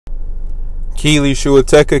Kili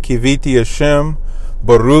Shuateka Kiviti Hashem,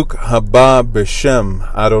 Baruch Haba B'Shem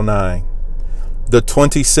Adonai. The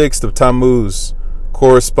 26th of Tammuz,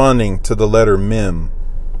 corresponding to the letter Mem.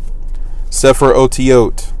 Sefer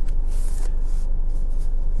Otiot.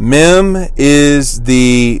 Mem is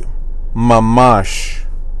the mamash,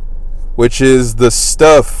 which is the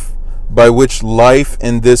stuff by which life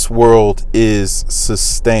in this world is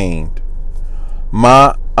sustained.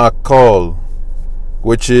 Ma'akol,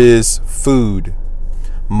 which is food.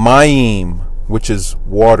 Mayim, which is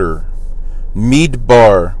water.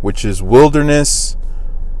 Midbar, which is wilderness.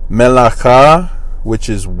 Melacha, which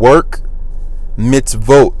is work.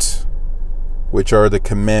 Mitzvot, which are the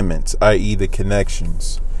commandments, i.e. the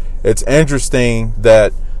connections. It's interesting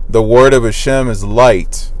that the word of Hashem is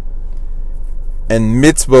light, and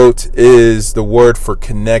mitzvot is the word for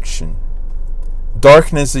connection.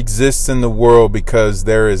 Darkness exists in the world because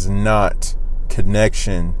there is not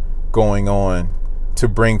connection going on to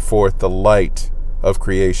bring forth the light of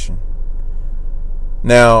creation.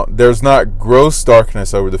 Now, there's not gross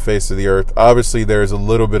darkness over the face of the earth. Obviously, there's a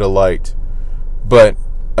little bit of light. But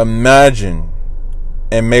imagine,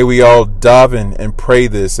 and may we all daven and pray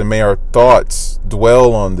this, and may our thoughts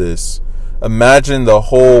dwell on this. Imagine the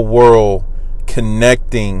whole world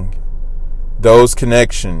connecting those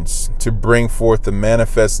connections to bring forth the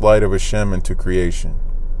manifest light of Hashem into creation.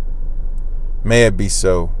 May it be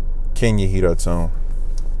so. Ken Yehi Ratzon.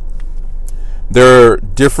 There are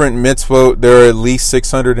different mitzvot. There are at least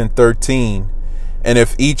 613. And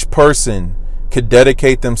if each person could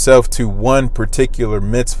dedicate themselves to one particular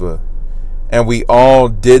mitzvah, and we all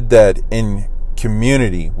did that in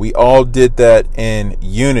community, we all did that in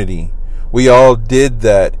unity, we all did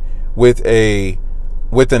that with an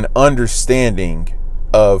understanding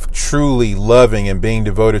of truly loving and being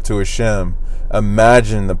devoted to Hashem,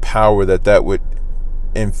 imagine the power that would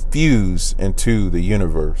infuse into the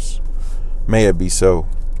universe. May it be so.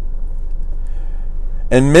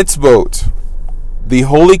 And mitzvot, the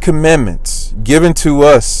holy commandments given to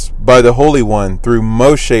us by the Holy One through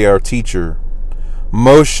Moshe, our teacher,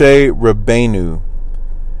 Moshe Rabbeinu.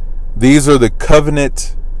 These are the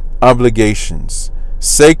covenant obligations,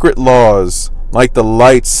 sacred laws like the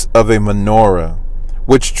lights of a menorah,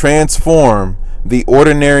 which transform the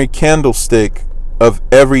ordinary candlestick of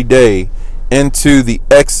every day into the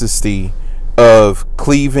ecstasy of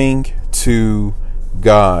cleaving to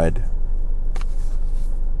God.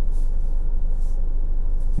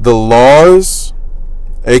 The laws,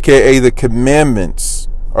 aka the commandments,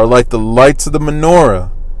 are like the lights of the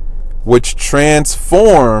menorah, which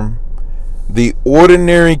transform the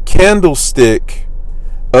ordinary candlestick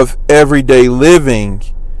of everyday living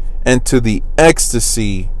into the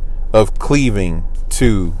ecstasy of cleaving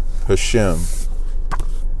to Hashem.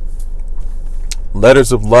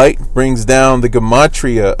 Letters of Light brings down the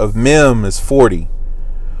gematria of Mem as 40.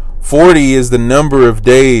 40 is the number of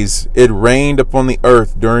days it rained upon the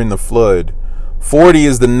earth during the flood. 40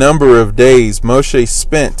 is the number of days Moshe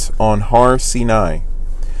spent on Har Sinai.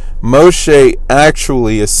 Moshe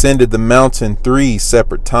actually ascended the mountain 3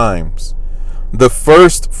 separate times. The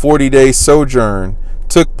first 40-day sojourn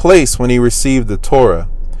took place when he received the Torah.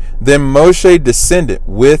 Then Moshe descended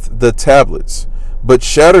with the tablets, but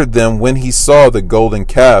shattered them when he saw the golden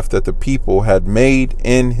calf that the people had made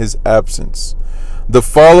in his absence. The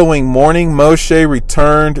following morning, Moshe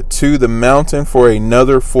returned to the mountain for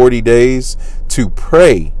another 40 days to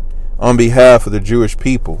pray on behalf of the Jewish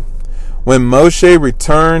people. When Moshe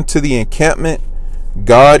returned to the encampment,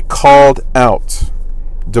 God called out.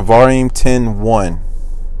 Devarim 10:1.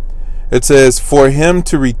 It says, for him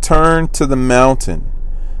to return to the mountain,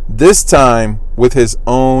 this time with his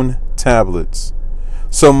own tablets.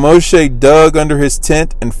 So Moshe dug under his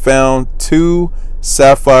tent and found 2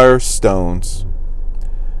 sapphire stones.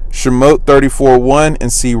 Shemot 34:1,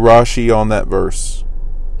 and see Rashi on that verse.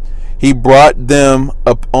 He brought them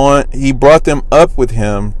up with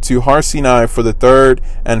him to Har Sinai for the 3rd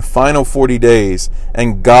and final 40 days,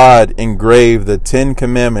 and God engraved the 10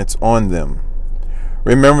 commandments on them.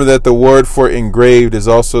 Remember that the word for engraved is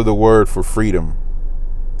also the word for freedom.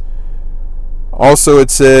 Also, it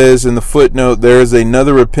says in the footnote, there is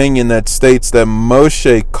another opinion that states that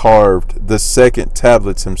Moshe carved the 2nd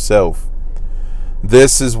tablets himself.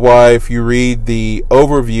 This is why, if you read the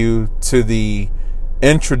overview to the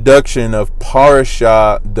introduction of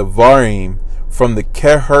Parashah Devarim from the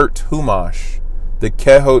Kehot Humash,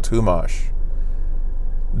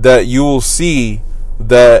 that you will see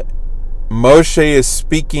that Moshe is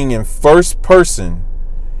speaking in first person,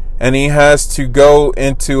 and he has to go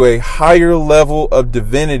into a higher level of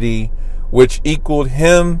divinity, which equaled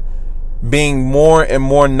him being more and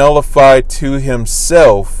more nullified to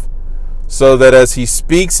himself, so that as he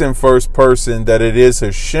speaks in first person, that it is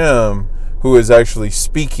Hashem who is actually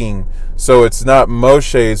speaking. So it's not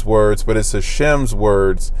Moshe's words, but it's Hashem's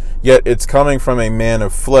words, yet it's coming from a man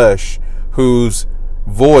of flesh whose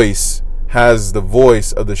voice has the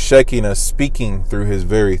voice of the Shekinah speaking through his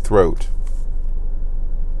very throat.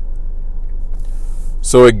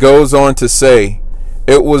 So it goes on to say,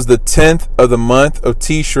 it was the 10th of the month of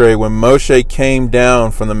Tishrei when Moshe came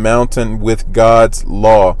down from the mountain with God's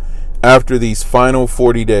law. After these final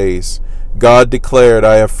 40 days, God declared,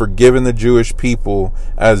 I have forgiven the Jewish people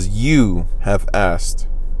as you have asked.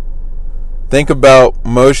 Think about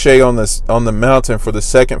Moshe on the mountain for the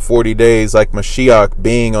second 40 days, like Mashiach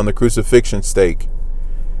being on the crucifixion stake,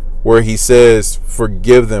 where he says,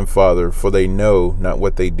 forgive them, Father, for they know not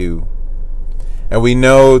what they do. And we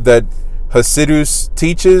know that Hasidus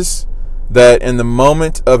teaches that in the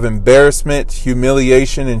moment of embarrassment,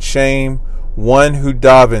 humiliation, and shame, one who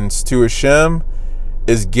davens to Hashem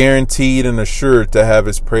is guaranteed and assured to have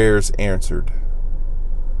his prayers answered.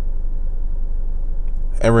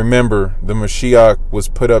 And remember, the Mashiach was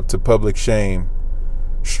put up to public shame,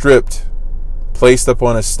 stripped, placed up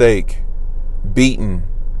on a stake, beaten,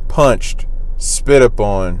 punched, spit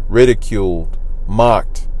upon, ridiculed,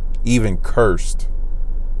 mocked, even cursed.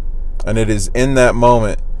 And it is in that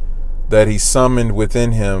moment that he summoned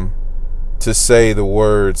within him to say the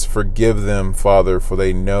words, forgive them, Father, for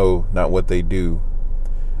they know not what they do.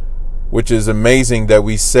 Which is amazing that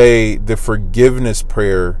we say the forgiveness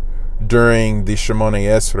prayer during the Shemona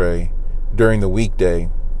Esrei, during the weekday.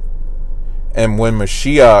 And when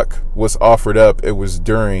Mashiach was offered up, it was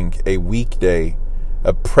during a weekday,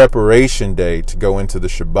 a preparation day to go into the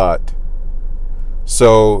Shabbat.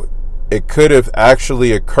 So it could have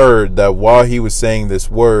actually occurred that while he was saying these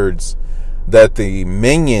words, that the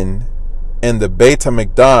minyan and the Beit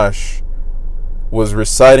HaMikdash was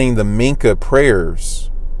reciting the Mincha prayers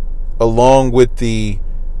along with the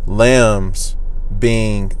lambs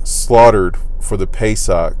being slaughtered for the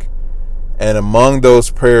Pesach. And among those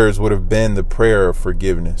prayers would have been the prayer of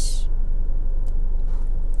forgiveness.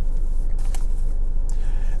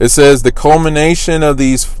 It says the culmination of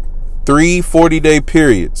these 3 40-day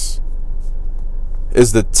periods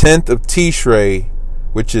is the 10th of Tishrei,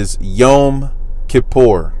 which is Yom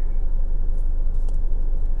Kippur.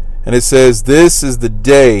 And it says, this is the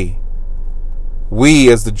day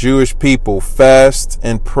we as the Jewish people fast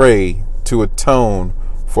and pray to atone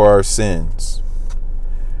for our sins.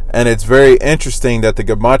 And it's very interesting that the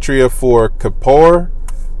gematria for Kippur,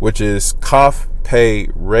 which is Kaf Pei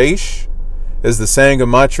Reish, is the same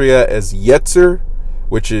gematria as Yetzer,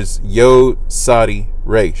 which is Yod Sadi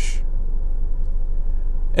Reish.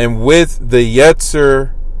 And with the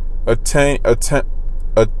Yetzer attaining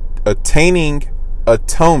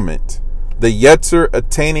atonement, the Yetzer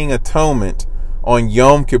attaining atonement on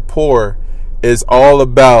Yom Kippur is all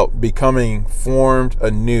about becoming formed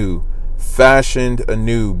anew, fashioned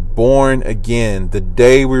anew, born again. The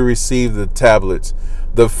day we receive the tablets.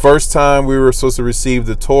 The first time we were supposed to receive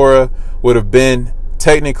the Torah would have been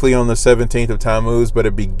technically on the 17th of Tammuz, but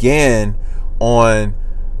it began on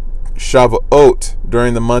Shavuot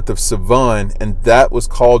during the month of Sivan, and that was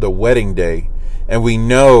called a wedding day. And we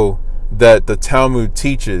know that the Talmud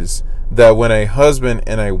teaches that when a husband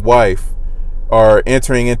and a wife are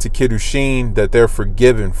entering into Kiddushin, that they're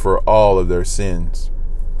forgiven for all of their sins.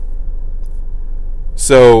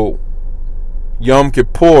 So Yom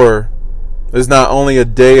Kippur is not only a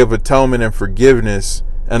day of atonement and forgiveness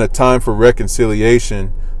and a time for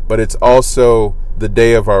reconciliation, but it's also the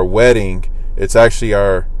day of our wedding. It's actually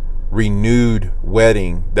our renewed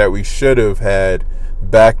wedding that we should have had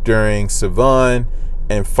back during Sivan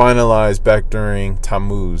and finalized back during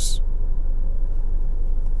Tammuz.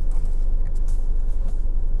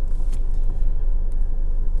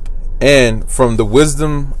 And from the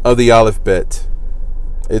wisdom of the Aleph Bet,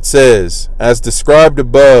 it says, as described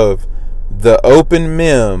above, the open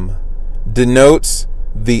mem denotes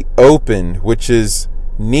the open, which is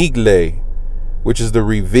nigle, which is the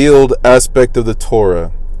revealed aspect of the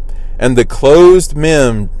Torah. And the closed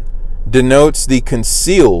mem denotes the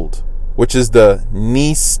concealed, which is the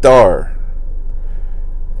nistar.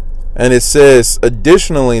 And it says,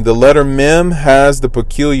 additionally, the letter mem has the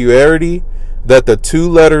peculiarity that the two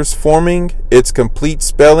letters forming its complete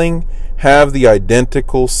spelling have the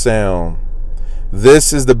identical sound.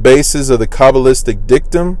 This is the basis of the Kabbalistic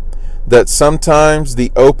dictum that sometimes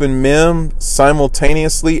the open mem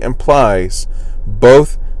simultaneously implies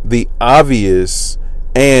both the obvious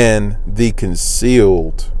and the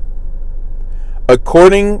concealed.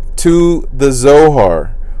 According to the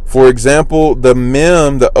Zohar, For example, the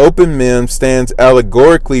mem, the open mem, stands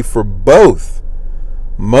allegorically for both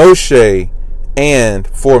Moshe and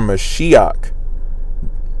for Mashiach,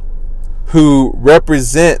 who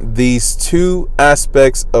represent these two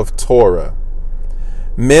aspects of Torah.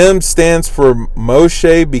 Mem stands for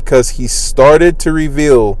Moshe because he started to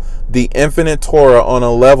reveal the infinite Torah on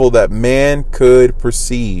a level that man could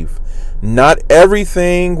perceive. Not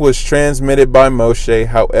everything was transmitted by Moshe,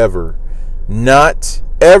 however. Not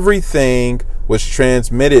everything was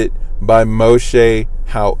transmitted by Moshe,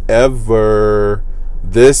 however.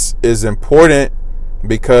 This is important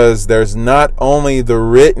because there's not only the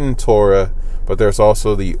written Torah, but there's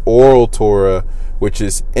also the oral Torah, which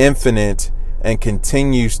is infinite and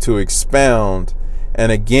continues to expound.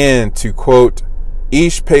 And again, to quote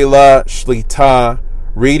Ish Pela Shlita,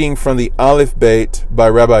 reading from the Aleph Beit by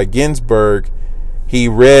Rabbi Ginsburg, he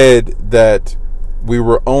read that we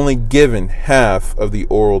were only given half of the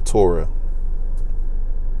oral Torah.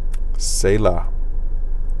 Selah.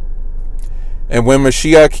 And when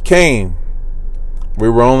Mashiach came, we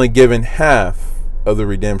were only given half of the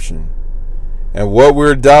redemption. And what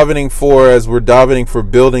we're davening for, as we're davening for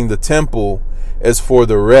building the temple, is for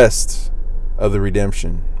the rest of the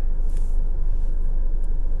redemption.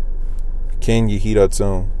 Ken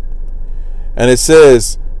Yehiratzon. And it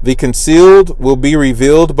says, the concealed will be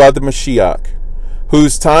revealed by the Mashiach,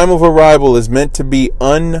 whose time of arrival is meant to be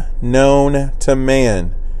unknown to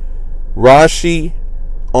man. Rashi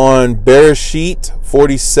on Bereshit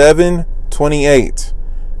 47:28.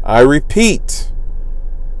 I repeat,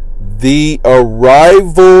 the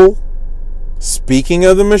arrival, speaking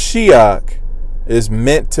of the Mashiach, is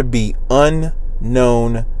meant to be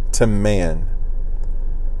unknown to man.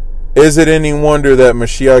 Is it any wonder that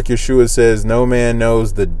Mashiach Yeshua says no man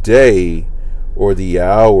knows the day or the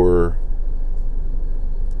hour?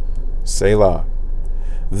 Selah.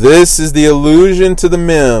 This is the allusion to the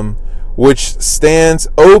mem, which stands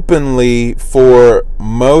openly for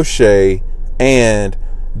Moshe and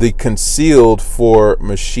the concealed for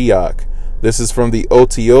Mashiach. This is from the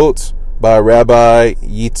Otiot by Rabbi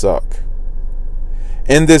Yitzhak.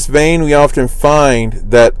 In this vein, we often find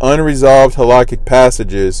that unresolved halakhic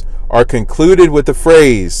passages are concluded with the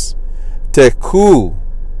phrase teku,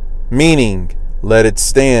 meaning let it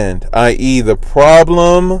stand, i.e. the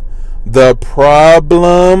problem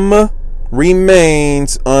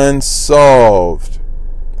remains unsolved.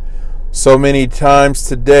 So many times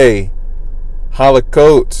today,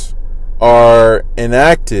 holocaust are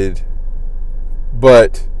enacted,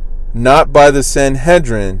 but not by the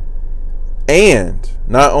Sanhedrin, and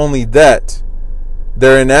not only that,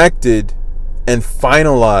 they're enacted and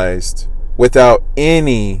finalized without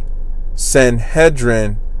any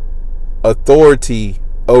Sanhedrin authority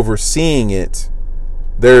overseeing it.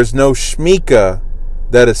 There is no Shmika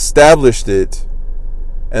that established it,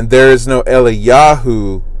 and there is no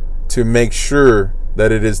Eliyahu to make sure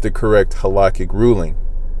that it is the correct halakhic ruling.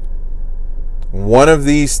 One of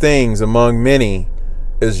these things among many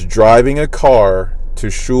is driving a car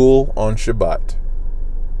to shul on Shabbat.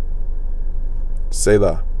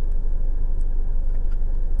 Selah.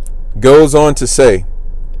 Goes on to say,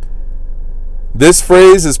 this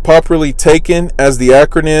phrase is popularly taken as the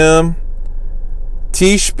acronym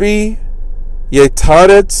Tishbi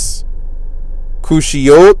Yetaretz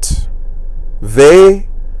Kushiyot Ve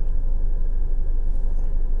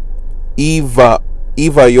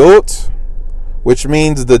Ivayot, which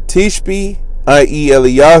means the Tishbi, i.e.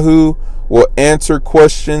 Eliyahu, will answer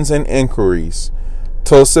questions and inquiries.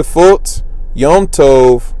 Tosefot Yom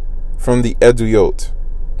Tov from the Eduyot.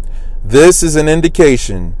 This is an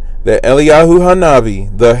indication that Eliyahu Hanavi,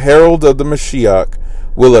 the herald of the Mashiach,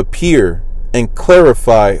 will appear and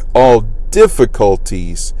clarify all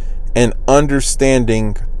difficulties in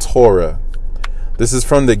understanding Torah. This is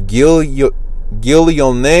from the Gilyonei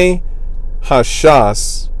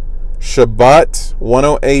Hashas, Shabbat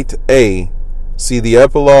 108a. See the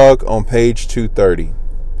epilogue on page 230.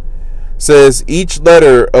 Says each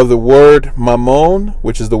letter of the word mammon,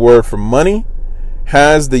 which is the word for money,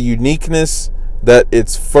 has the uniqueness that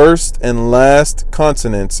its first and last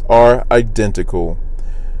consonants are identical.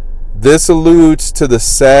 This alludes to the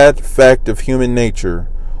sad fact of human nature.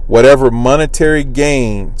 Whatever monetary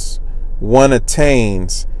gains one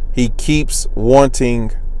attains, he keeps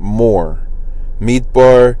wanting more.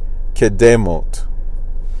 Midbar Kedemot.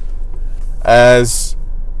 As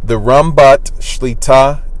the Rambat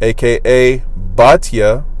Shlita, aka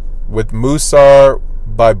Batya, with Musar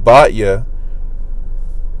by Batya,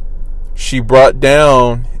 she brought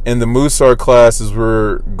down in the Musar class as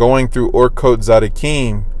we're going through Orkot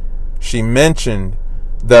Zadikim, she mentioned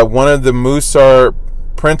that one of the Musar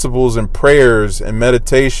principles and prayers and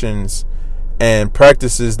meditations and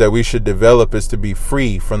practices that we should develop is to be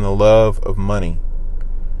free from the love of money.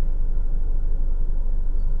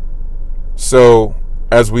 So,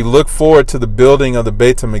 as we look forward to the building of the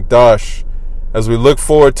Beit HaMikdash, as we look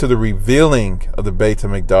forward to the revealing of the Beit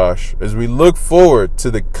HaMikdash, as we look forward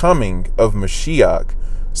to the coming of Mashiach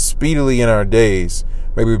speedily in our days,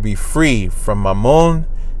 may we be free from Mammon,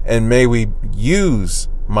 and may we use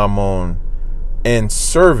Mammon in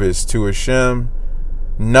service to Hashem,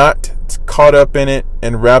 not caught up in it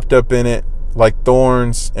and wrapped up in it like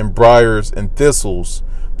thorns and briars and thistles,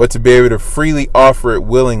 but to be able to freely offer it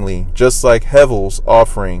willingly, just like Hevel's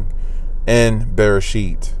offering in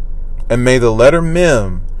Bereshit. And may the letter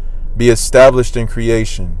Mem be established in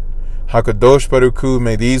creation. HaKadosh Baruch Hu,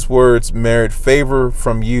 may these words merit favor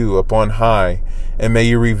from you upon high, and may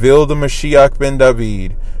you reveal the Mashiach ben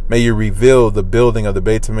David, may you reveal the building of the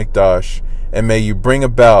Beit HaMikdash, and may you bring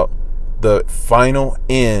about the final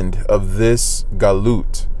end of this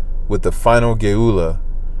Galut with the final Geula.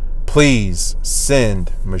 Please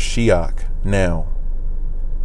send Mashiach now.